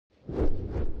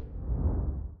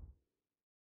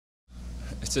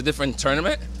it's a different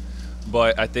tournament,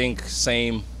 but I think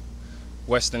same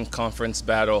Western Conference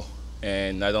battle,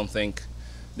 and I don't think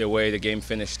the way the game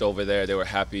finished over there, they were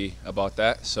happy about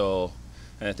that. So,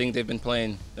 and I think they've been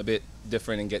playing a bit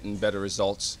different and getting better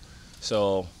results.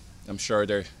 So I'm sure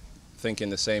they're thinking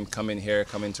the same, come in here,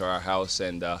 come into our house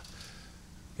and,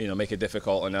 make it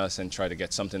difficult on us and try to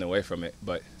get something away from it.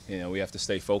 But, we have to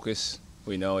stay focused.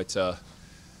 We know it's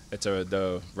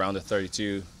the round of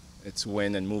 32. It's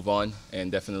win and move on,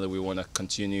 and definitely we want to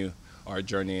continue our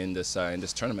journey in this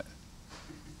tournament.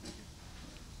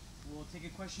 We'll take a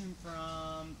question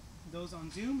from those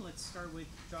on Zoom. Let's start with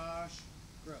Josh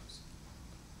Gross.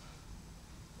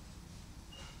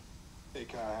 Hey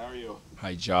Kai, how are you?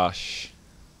 Hi Josh.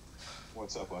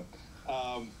 What's up, bud?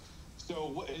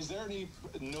 So is there any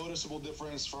noticeable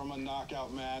difference from a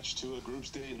knockout match to a group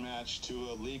stage match to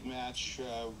a league match?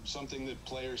 Something that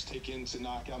players take into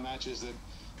knockout matches that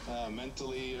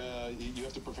mentally you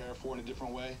have to prepare for in a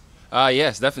different way?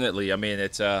 Yes, definitely. I mean,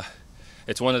 it's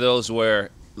one of those where,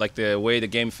 like the way the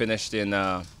game finished in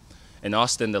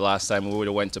Austin the last time, we would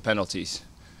have went to penalties.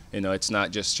 It's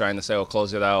not just trying to say, "Oh,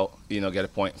 close it out," get a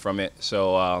point from it.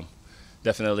 So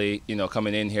definitely,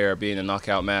 coming in here being a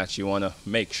knockout match, you want to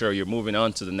make sure you're moving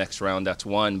on to the next round. That's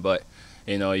one, but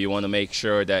you want to make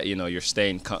sure that you're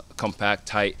staying compact,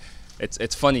 tight.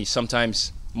 It's funny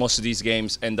sometimes. Most of these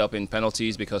games end up in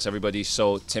penalties because everybody's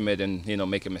so timid and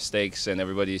making mistakes and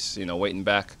everybody's waiting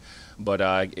back. But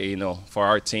for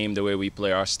our team, the way we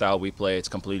play, our style we play, it's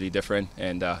completely different,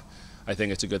 and I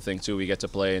think it's a good thing too. We get to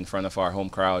play in front of our home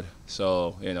crowd,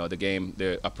 so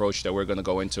the approach that we're going to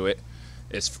go into it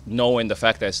is knowing the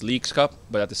fact that it's Leagues Cup,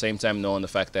 but at the same time knowing the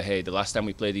fact that, hey, the last time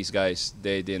we played these guys,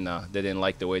 they didn't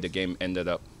like the way the game ended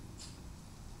up.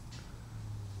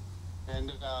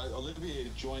 And Olivier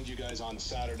joined you guys on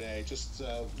Saturday. Just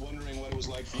wondering what it was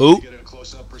like for you to get a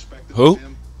close-up perspective of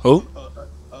him. Who?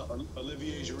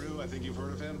 Olivier Giroud. I think you've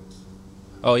heard of him.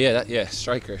 Oh yeah,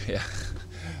 striker, yeah.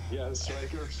 Yeah,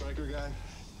 striker guy.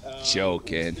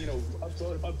 Joking.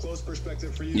 Up close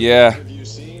perspective for you. Yeah. What have you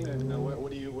seen, and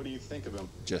what do you think of him?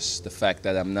 Just the fact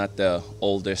that I'm not the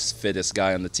oldest, fittest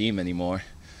guy on the team anymore.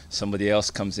 Somebody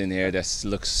else comes in here that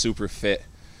looks super fit.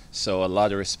 So a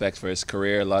lot of respect for his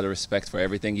career, a lot of respect for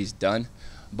everything he's done,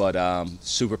 but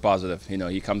super positive.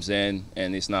 He comes in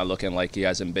and it's not looking like he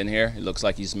hasn't been here. It looks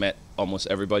like he's met almost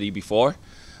everybody before.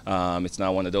 It's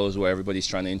not one of those where everybody's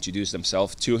trying to introduce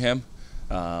themselves to him.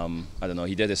 I don't know.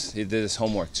 He did his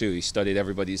homework too. He studied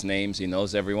everybody's names. He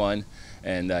knows everyone,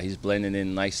 and he's blending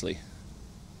in nicely.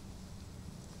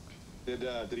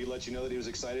 Did he let you know that he was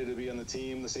excited to be on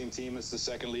the same team as the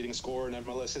second leading scorer in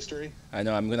MLS history? I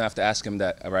know. I'm going to have to ask him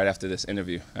that right after this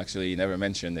interview. Actually, he never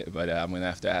mentioned it, but I'm going to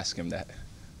have to ask him that.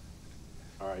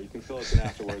 All right. You can fill us in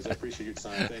afterwards. I appreciate your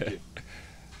time. Thank you.